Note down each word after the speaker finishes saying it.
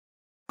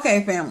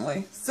Okay,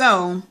 family.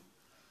 So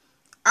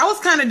I was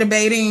kind of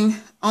debating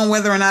on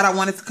whether or not I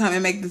wanted to come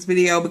and make this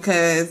video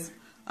because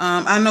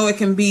I know it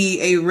can be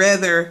a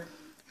rather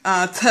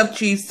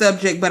touchy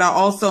subject, but I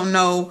also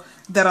know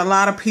that a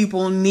lot of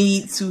people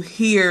need to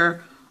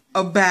hear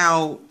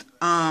about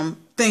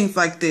things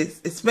like this,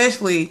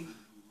 especially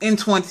in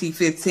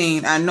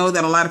 2015. I know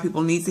that a lot of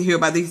people need to hear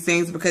about these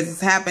things because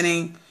it's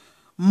happening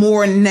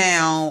more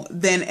now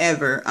than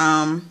ever.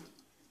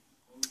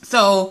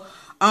 So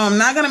I'm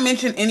not going to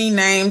mention any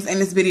names in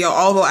this video,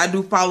 although I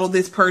do follow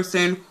this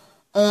person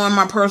on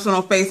my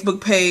personal Facebook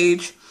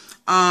page,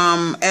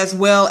 as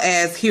well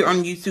as here on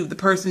YouTube. The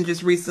person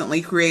just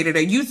recently created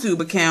a YouTube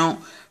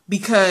account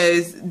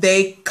because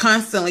they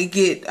constantly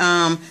get,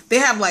 they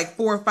have like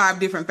 4 or 5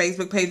 different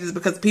Facebook pages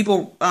because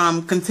people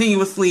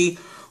continuously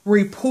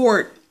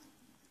report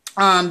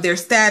their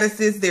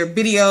statuses, their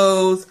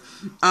videos,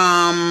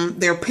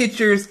 their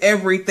pictures,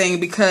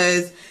 everything,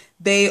 because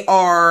they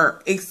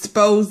are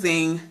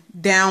exposing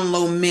down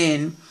low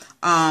men.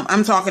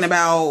 I'm talking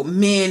about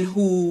men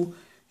who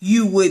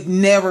you would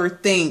never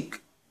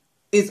think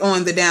is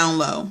on the down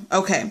low.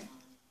 Okay.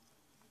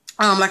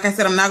 Like I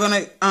said, I'm not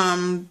going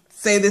to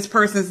say this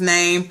person's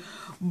name,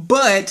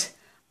 but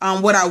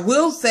what I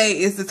will say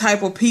is the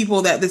type of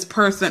people that this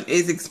person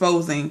is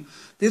exposing.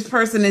 This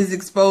person is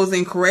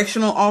exposing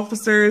correctional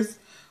officers,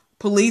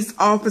 police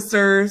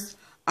officers,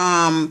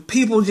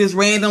 people just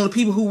randomly,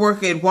 people who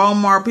work at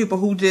Walmart, people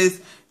who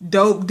just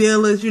dope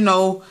dealers, you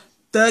know,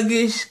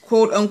 thuggish,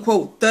 quote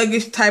unquote,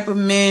 thuggish type of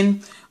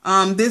men.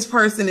 This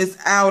person is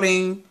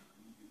outing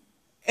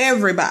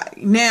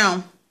everybody.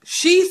 Now,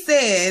 she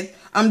said,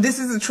 this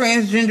is a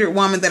transgendered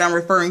woman that I'm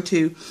referring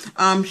to.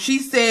 She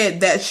said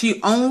that she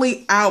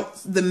only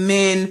outs the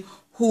men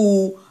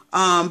who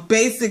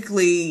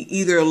basically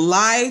either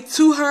lie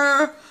to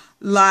her,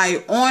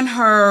 lie on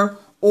her,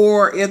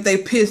 or if they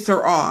piss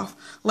her off.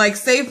 Like,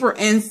 say for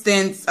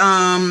instance,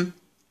 I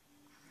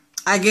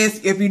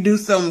guess if you do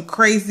some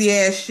crazy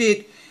ass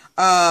shit,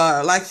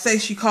 like say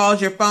she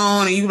calls your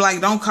phone and you like,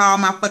 don't call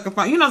my fucking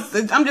phone. You know,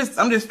 I'm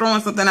just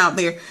throwing something out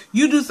there.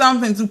 You do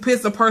something to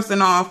piss a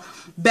person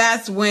off,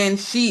 that's when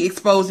she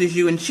exposes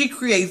you, and she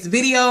creates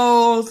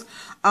videos,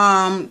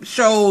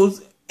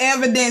 shows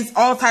evidence,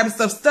 all types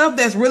of stuff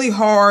that's really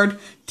hard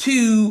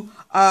to,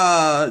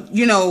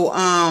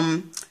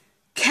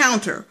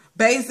 counter.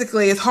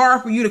 Basically, it's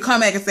hard for you to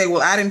come back and say,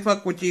 well, I didn't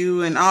fuck with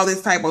you and all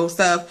this type of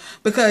stuff,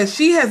 because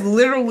she has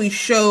literally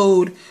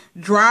showed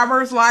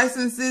driver's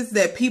licenses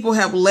that people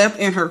have left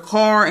in her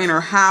car, in her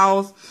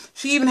house.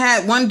 She even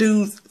had one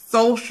dude's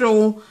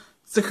social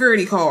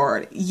security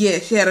card.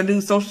 Yes, she had a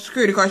dude's social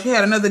security card. She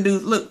had another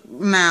dude. Look,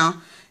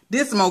 now,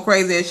 this some more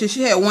crazy ass shit.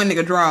 She had one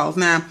nigga draws.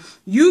 Now,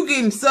 you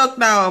getting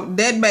sucked off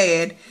that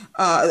bad,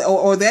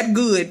 or that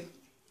good,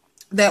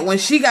 that when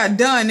she got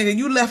done, nigga,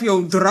 you left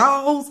your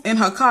drawers in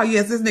her car.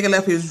 Yes, this nigga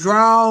left his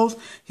drawers,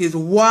 his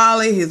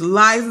wallet, his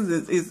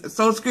license, his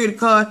social security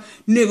card.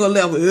 Nigga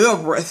left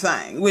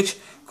everything, which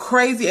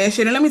crazy ass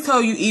shit. And let me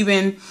tell you,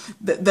 even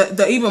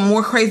the even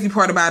more crazy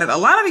part about it, a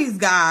lot of these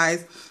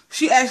guys,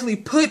 she actually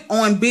put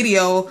on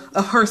video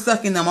of her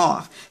sucking them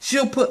off.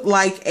 She'll put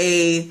like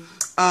a,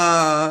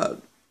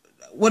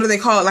 what do they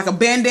call it? Like a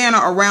bandana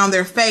around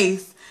their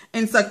face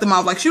and suck them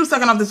off. Like, she was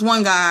sucking off this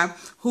one guy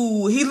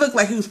who, he looked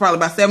like he was probably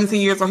about 17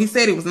 years old. He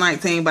said he was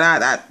 19, but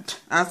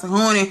I said,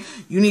 honey,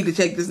 you need to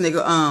check this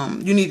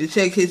nigga, you need to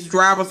check his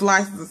driver's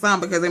license or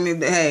something, because I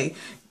mean, hey,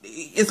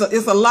 it's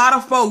a lot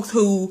of folks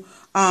who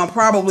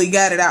probably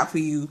got it out for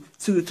you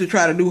to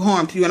try to do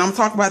harm to you. And I'm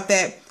talking about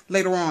that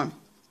later on.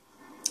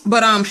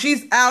 But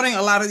she's outing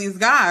a lot of these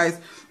guys,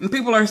 and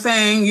people are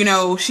saying, you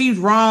know, she's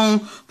wrong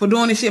for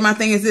doing this shit. My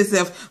thing is this: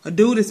 if a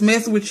dude is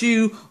messing with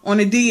you on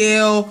the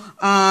DL,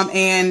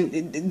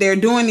 and they're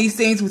doing these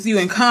things with you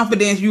in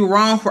confidence, you're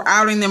wrong for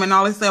outing them and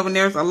all this stuff. And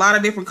there's a lot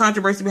of different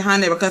controversy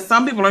behind that, because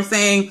some people are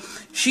saying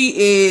she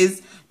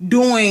is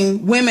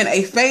doing women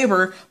a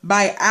favor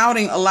by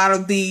outing a lot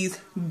of these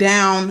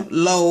down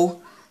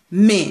low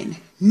men.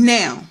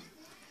 Now,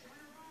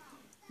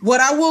 what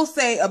I will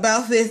say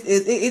about this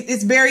is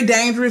it's very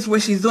dangerous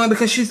what she's doing,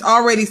 because she's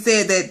already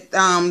said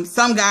that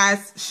some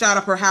guys shot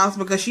up her house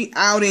because she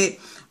outed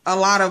a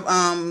lot of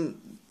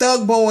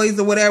thug boys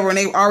or whatever, and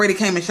they already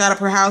came and shot up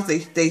her house.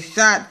 They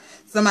shot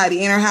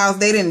somebody in her house.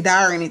 They didn't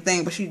die or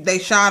anything, but they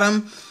shot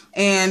them.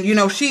 And, you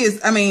know, she is,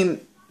 I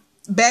mean,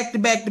 back to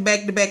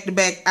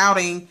back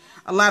outing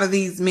a lot of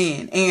these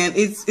men. And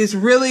it's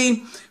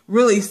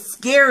really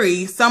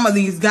scary, some of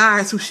these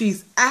guys who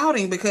she's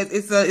outing, because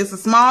it's a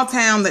small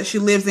town that she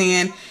lives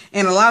in,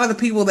 and a lot of the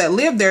people that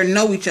live there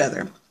know each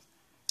other.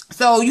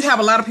 So you have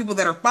a lot of people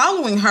that are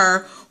following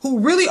her who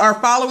really are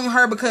following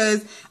her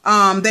because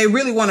they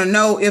really want to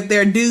know if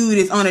their dude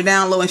is on a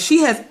down low. And she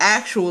has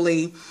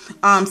actually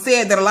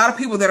said that a lot of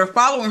people that are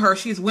following her,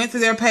 she's went to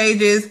their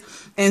pages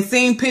and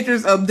seen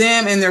pictures of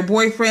them and their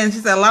boyfriends. She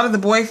said a lot of the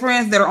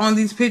boyfriends that are on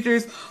these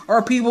pictures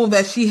are people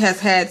that she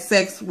has had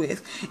sex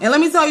with. And let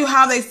me tell you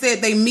how they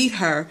said they meet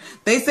her.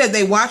 They said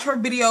they watch her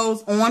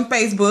videos on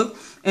Facebook.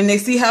 and they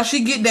see how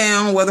she get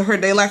down, whether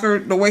they like her,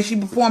 the way she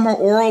perform her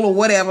oral or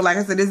whatever. Like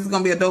I said, this is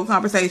going to be a dope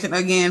conversation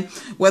again,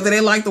 whether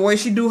they like the way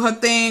she do her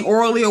thing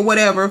orally or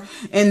whatever,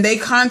 and they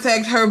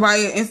contact her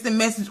via instant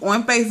message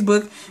on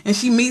Facebook, and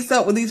she meets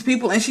up with these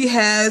people and she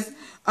has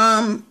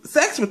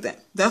sex with them.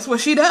 That's what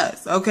she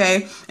does,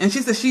 okay? And she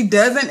said she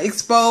doesn't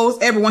expose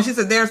everyone. She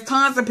said there's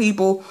tons of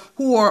people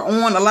who are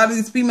on a lot of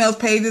these females'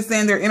 pages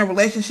saying they're in a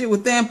relationship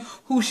with them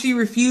who she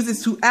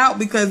refuses to out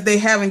because they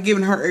haven't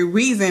given her a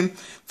reason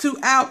to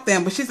out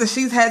them. But she said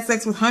she's had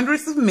sex with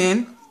hundreds of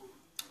men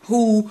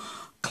who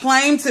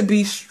claim to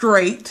be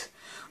straight,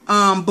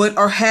 but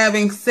are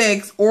having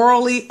sex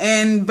orally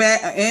and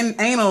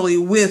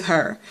anally with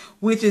her,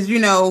 which is,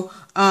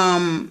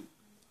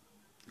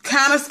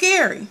 kind of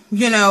scary,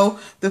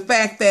 the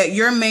fact that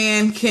your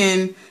man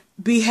can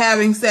be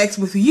having sex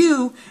with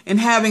you and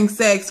having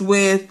sex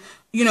with,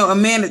 a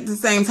man at the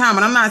same time.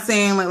 And I'm not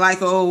saying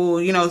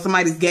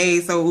somebody's gay,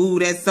 so, ooh,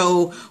 that's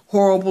so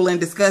horrible and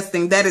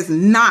disgusting. That is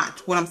not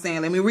what I'm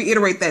saying. Let me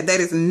reiterate that.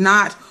 That is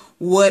not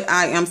what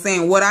I am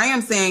saying. What I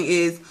am saying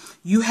is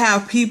you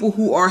have people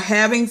who are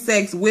having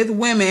sex with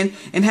women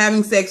and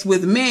having sex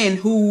with men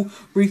who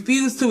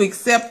refuse to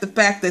accept the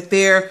fact that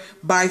they're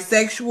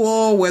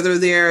bisexual, whether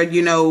they're,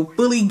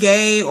 fully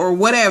gay or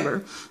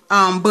whatever.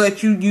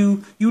 But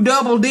you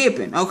double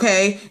dipping,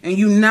 okay? And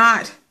you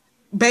not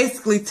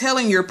basically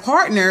telling your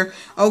partner,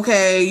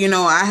 okay,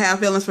 I have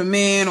feelings for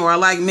men, or I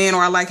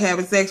like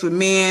having sex with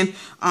men,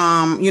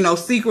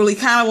 secretly,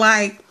 kind of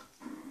like,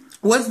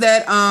 what's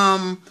that,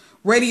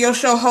 radio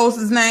show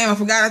host's name? I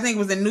forgot. I think it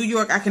was in New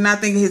York. I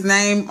cannot think of his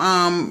name.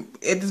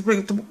 At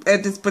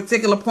this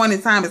particular point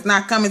in time, it's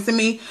not coming to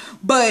me.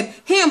 But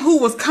him, who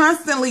was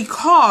constantly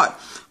caught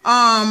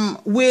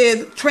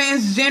with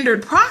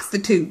transgendered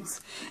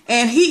prostitutes,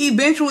 and he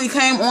eventually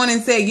came on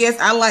and said, "Yes,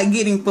 I like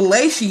getting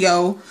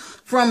fellatio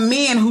from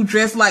men who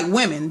dress like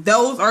women."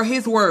 Those are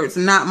his words,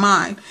 not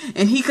mine.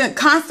 And he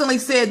constantly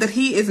said that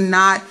he is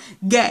not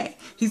gay.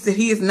 He said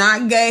he is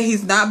not gay,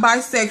 he's not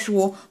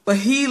bisexual, but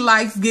he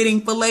likes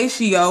getting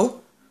fellatio,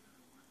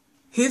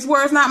 his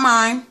words, not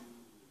mine,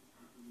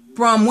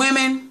 from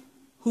women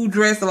who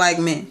dress like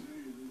men.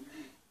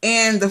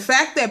 And the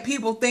fact that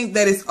people think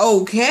that it's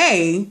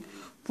okay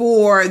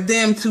for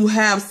them to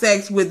have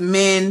sex with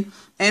men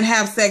and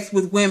have sex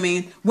with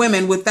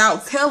women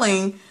without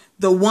telling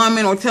the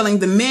woman or telling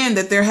the men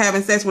that they're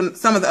having sex with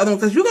some of the other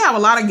ones. Because you have a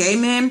lot of gay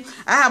men.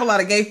 I have a lot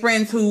of gay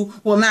friends who,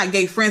 well, not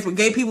gay friends, but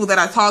gay people that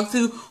I talk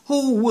to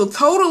who will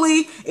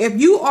totally,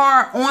 if you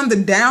are on the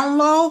down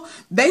low,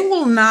 they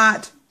don't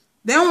want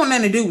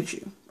nothing to do with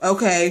you.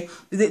 Okay.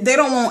 They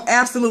don't want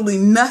absolutely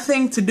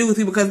nothing to do with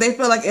you because they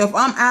feel like if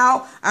I'm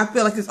out, I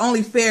feel like it's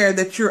only fair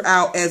that you're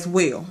out as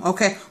well.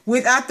 Okay.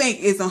 Which I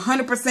think is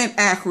 100%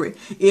 accurate.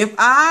 If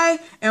I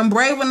am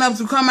brave enough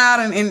to come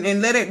out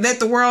and let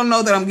the world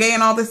know that I'm gay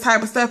and all this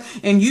type of stuff,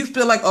 and you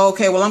feel like, oh,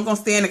 okay, well, I'm going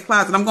to stay in the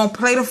closet. I'm going to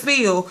play the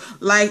field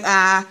like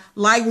I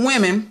like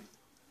women,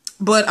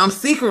 but I'm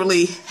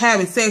secretly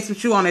having sex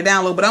with you on the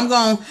down low. But I'm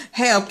going to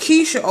have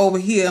Keisha over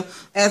here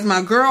as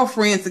my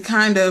girlfriend to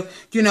kind of,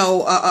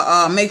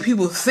 make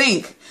people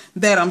think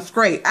that I'm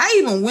straight. I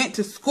even went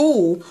to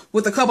school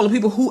with a couple of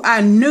people who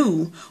I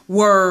knew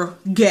were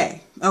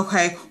gay.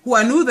 Okay, who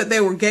I knew that they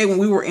were gay when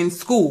we were in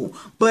school,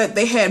 but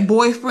they had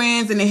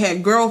boyfriends and they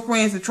had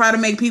girlfriends to try to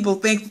make people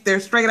think that they're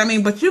straight. I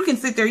mean, but you can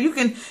sit there,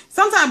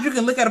 sometimes you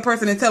can look at a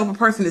person and tell if a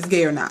person is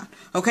gay or not.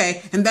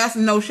 Okay, and that's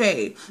no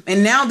shade.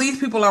 And now these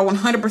people are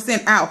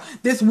 100% out.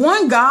 This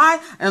one guy,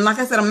 and like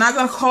I said, I'm not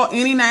going to call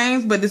any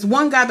names, but this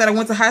one guy that I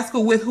went to high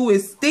school with who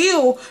is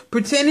still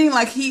pretending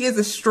like he is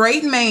a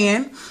straight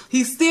man.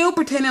 He's still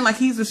pretending like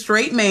he's a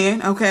straight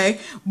man. Okay,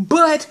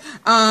 but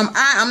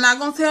I'm not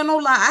going to tell no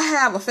lie. I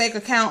have a fake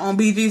account on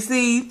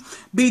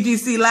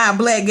BGC Live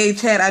Black Gay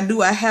Chat.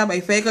 I have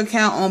a fake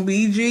account on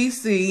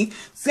BGC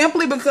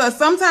simply because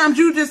sometimes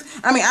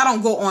I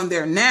don't go on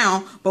there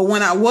now, but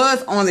when I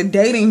was on the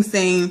dating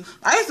scene,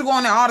 I used to go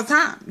on there all the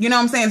time. You know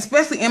what I'm saying?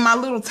 Especially in my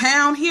little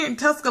town here in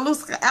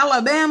Tuscaloosa,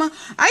 Alabama.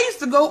 I used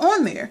to go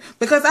on there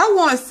because I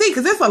want to see,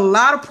 because there's a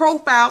lot of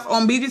profiles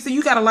on BGC.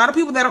 You got a lot of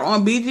people that are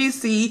on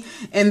BGC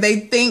and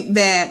they think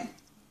that,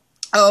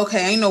 oh,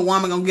 okay, ain't no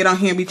woman gonna get on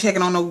here and be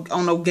checking on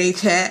no gay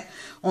chat,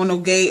 on no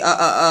gay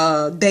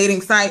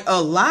dating site.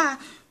 A lie.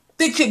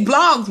 Thick Chick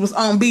Blogs was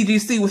on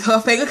BGC with her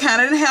fake account.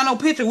 I didn't have no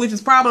picture, which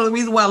is probably the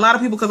reason why a lot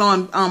of people, because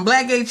on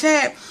Black Gay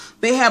Chat,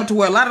 they have it to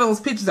where a lot of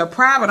those pictures are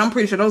private. I'm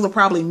pretty sure those are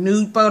probably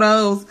nude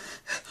photos.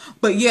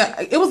 But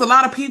yeah, it was a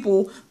lot of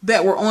people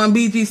that were on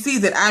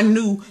BGC that I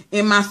knew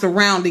in my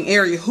surrounding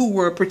area who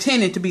were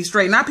pretending to be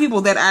straight. Not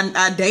people that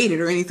I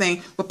dated or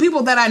anything, but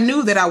people that I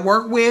knew that I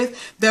worked with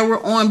that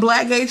were on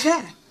Black Gay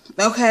Chat.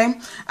 Okay.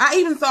 I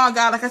even saw a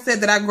guy, like I said,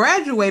 that I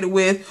graduated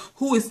with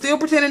who is still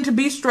pretending to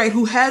be straight,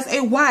 who has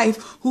a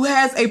wife, who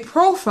has a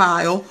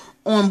profile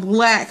on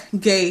Black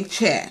Gay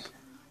Chat.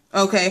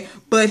 Okay,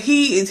 but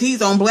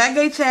he's on Black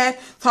Gay Chat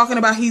talking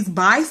about he's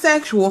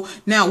bisexual.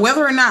 Now,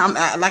 whether or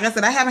not, like I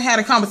said, I haven't had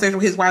a conversation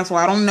with his wife, so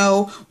I don't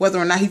know whether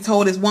or not he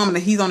told his woman that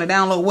he's on the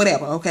down low,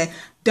 whatever. Okay,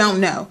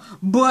 Don't know,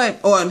 but,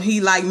 or he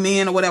like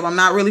men or whatever. I'm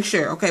not really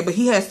sure. Okay. But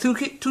he has two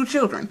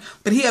children,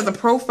 but he has a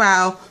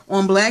profile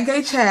on Black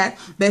Gay Chat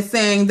that's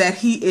saying that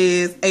he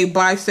is a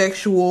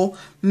bisexual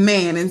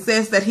man and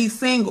says that he's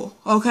single.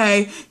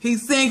 Okay.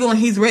 He's single and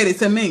he's ready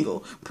to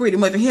mingle pretty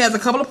much. And he has a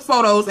couple of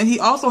photos, and he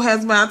also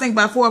has about, I think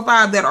about 4 or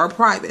 5 that are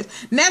private.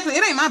 Naturally,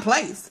 it ain't my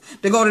place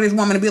to go to this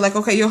woman and be like,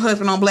 okay, your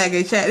husband on Black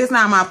Gay Chat. It's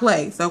not my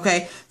place.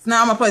 Okay. It's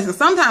not my place. Because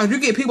sometimes you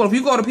get people, if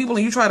you go to people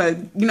and you try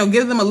to, you know,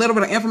 give them a little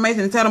bit of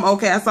information and tell them,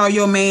 okay, I saw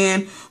your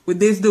man with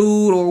this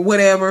dude or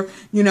whatever,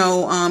 you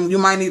know, you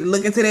might need to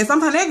look into that.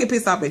 Sometimes they get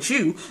pissed off at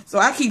you. So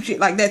I keep shit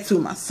like that to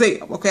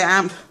myself. Okay.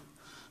 I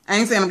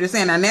ain't saying, I'm just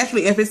saying. Now,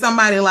 naturally, if it's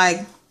somebody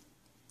like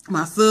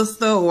my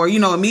sister or, you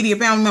know, immediate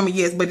family member,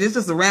 yes, but it's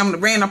just a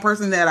random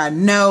person that I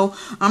know,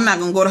 I'm not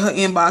going to go to her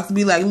inbox and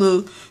be like,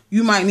 look,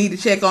 you might need to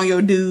check on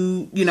your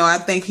dude. You know, I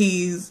think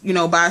he's, you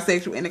know,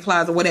 bisexual in the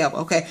closet, whatever.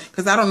 Okay.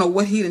 Because I don't know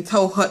what he done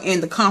told her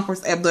in the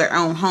comforts of their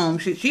own home.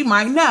 She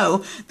might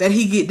know that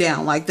he get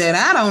down like that.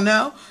 I don't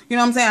know. You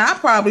know what I'm saying? I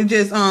probably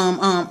just,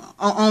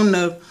 on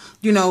the,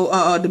 you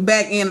know, the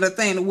back end of the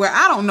thing where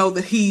I don't know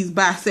that he's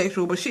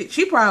bisexual, but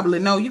she probably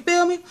know, you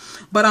feel me?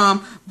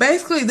 But,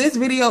 basically this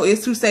video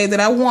is to say that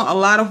I want a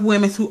lot of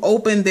women to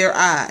open their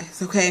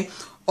eyes. Okay.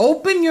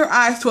 Open your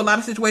eyes to a lot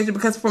of situations,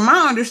 because from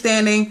my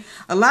understanding,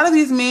 a lot of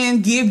these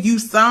men give you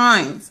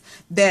signs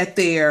that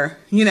they're,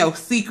 you know,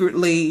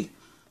 secretly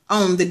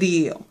on the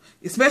deal.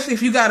 Especially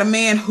if you got a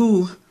man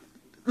who,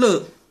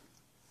 look,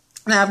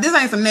 now if this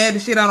ain't some nasty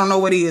shit, I don't know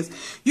what is.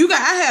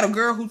 I had a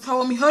girl who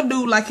told me her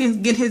dude like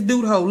get his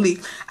dude hole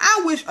licked.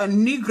 I wish a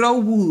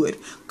Negro would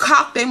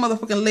cock their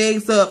motherfucking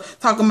legs up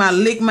talking about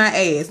lick my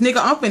ass. Nigga,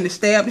 I'm finna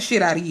stab the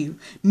shit out of you.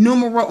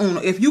 Numero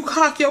uno. If you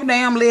cock your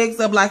damn legs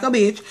up like a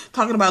bitch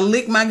talking about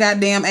lick my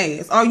goddamn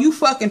ass, are you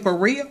fucking for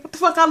real? What the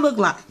fuck I look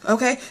like?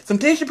 Okay? Some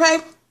tissue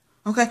paper?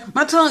 Okay,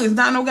 my tongue is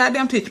not no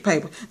goddamn tissue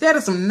paper. That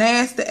is some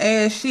nasty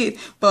ass shit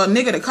for a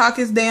nigga to cock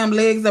his damn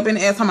legs up in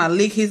the ass talking about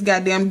lick his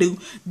goddamn dude.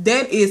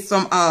 That is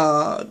some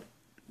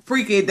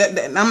freaky.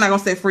 I'm not gonna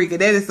say freaky.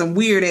 That is some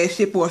weird ass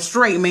shit for a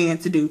straight man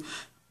to do.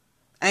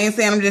 I ain't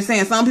saying, I'm just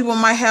saying some people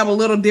might have a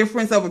little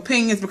difference of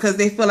opinions because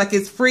they feel like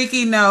it's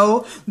freaky.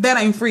 No,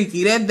 that ain't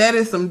freaky. That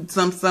is some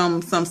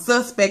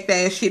suspect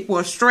ass shit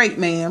for a straight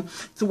man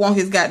to want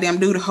his goddamn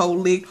dude to hold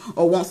lick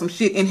or want some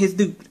shit in his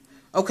dude.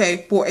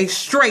 Okay, for a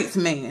straight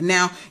man.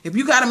 Now, if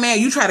you got a man,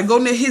 you try to go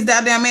near his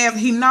goddamn ass,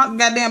 he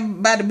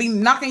goddamn about to be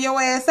knocking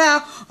your ass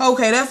out.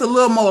 Okay, that's a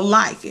little more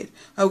like it.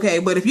 Okay,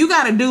 but if you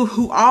got a dude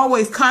who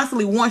always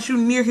constantly wants you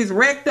near his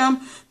rectum,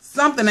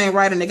 something ain't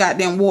right in the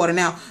goddamn water.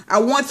 Now, I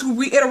want to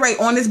reiterate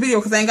on this video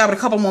because I ain't got but a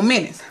couple more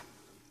minutes.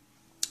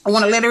 I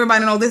want to let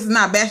everybody know this is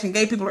not bashing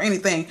gay people or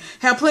anything.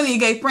 Have plenty of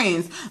gay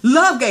friends.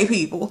 Love gay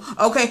people.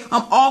 Okay,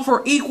 I'm all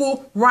for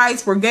equal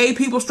rights for gay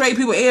people, straight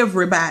people,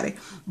 everybody.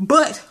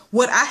 But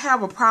what I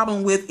have a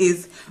problem with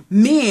is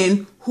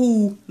men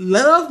who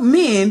love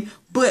men,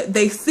 but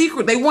they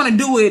want to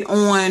do it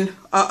on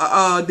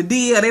the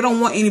deal. They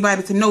don't want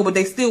anybody to know, but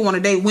they still want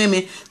to date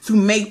women to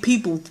make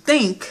people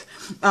think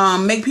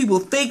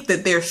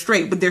that they're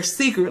straight, but they're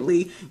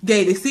secretly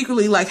gay. They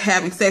secretly like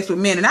having sex with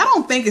men. And I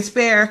don't think it's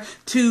fair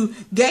to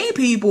gay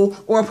people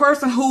or a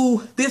person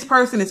who this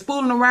person is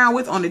fooling around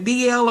with on the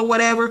DL or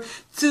whatever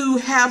to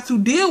have to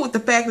deal with the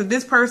fact that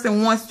this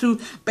person wants to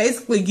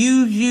basically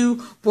use you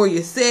for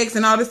your sex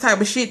and all this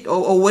type of shit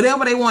or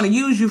whatever they want to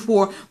use you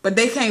for, but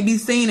they can't be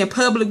seen in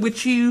public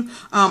with you.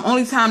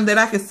 Only time that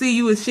I can see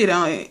you is shit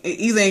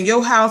either in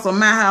your house or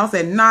my house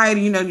at night.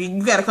 You know,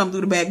 you got to come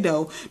through the back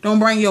door. Don't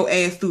bring your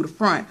ass through the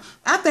front.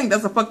 I think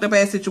that's a fucked up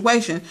ass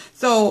situation.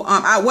 So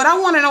what I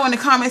want to know in the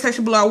comment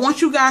section below, I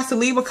want you guys to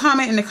leave a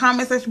comment in the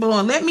comment section below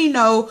and let me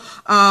know,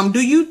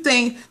 do you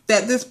think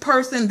that this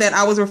person that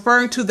I was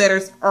referring to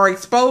that are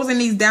exposing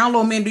these down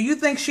low men, do you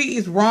think she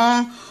is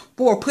wrong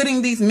for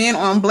putting these men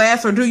on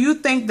blast, or do you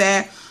think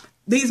that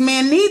these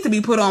men need to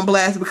be put on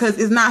blast because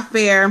it's not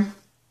fair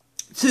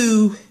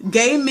to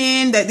gay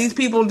men that these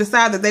people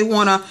decide that they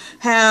want to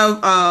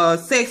have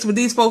sex with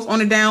these folks on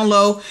the down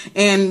low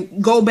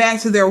and go back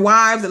to their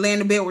wives and lay in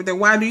the bed with their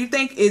wife? Do you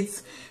think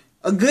it's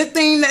a good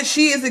thing that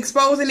she is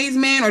exposing these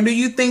men, or do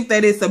you think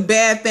that it's a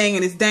bad thing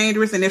and it's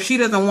dangerous, and if she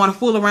doesn't want to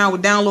fool around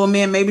with down low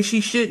men, maybe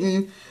she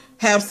shouldn't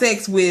have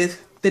sex with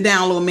the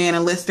down low man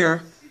unless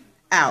they're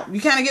out?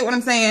 You kind of get what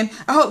I'm saying?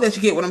 I hope that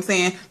you get what I'm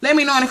saying. Let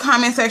me know in the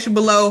comment section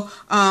below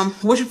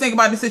what you think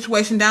about the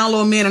situation, down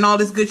low men and all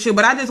this good shit.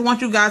 But I just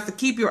want you guys to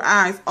keep your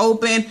eyes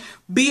open.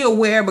 Be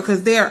aware,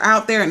 because they are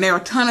out there and there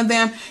are a ton of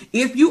them.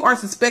 If you are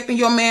suspecting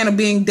your man of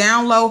being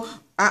down low,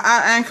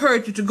 I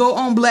encourage you to go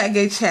on Black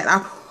Gay Chat. I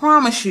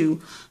promise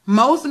you,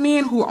 most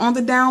men who are on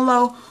the down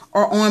low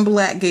are on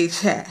Black Gay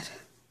Chat.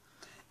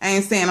 I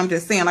ain't saying, I'm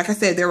just saying, like I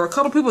said, there were a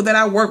couple people that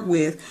I worked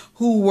with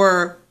who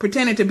were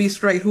pretending to be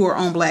straight who are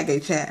on Black Gay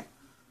Chat.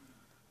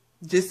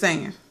 Just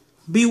saying.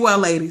 Be well,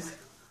 ladies.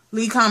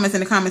 Leave comments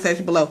in the comment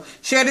section below.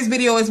 Share this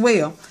video as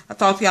well. I'll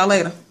talk to y'all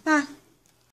later. Bye.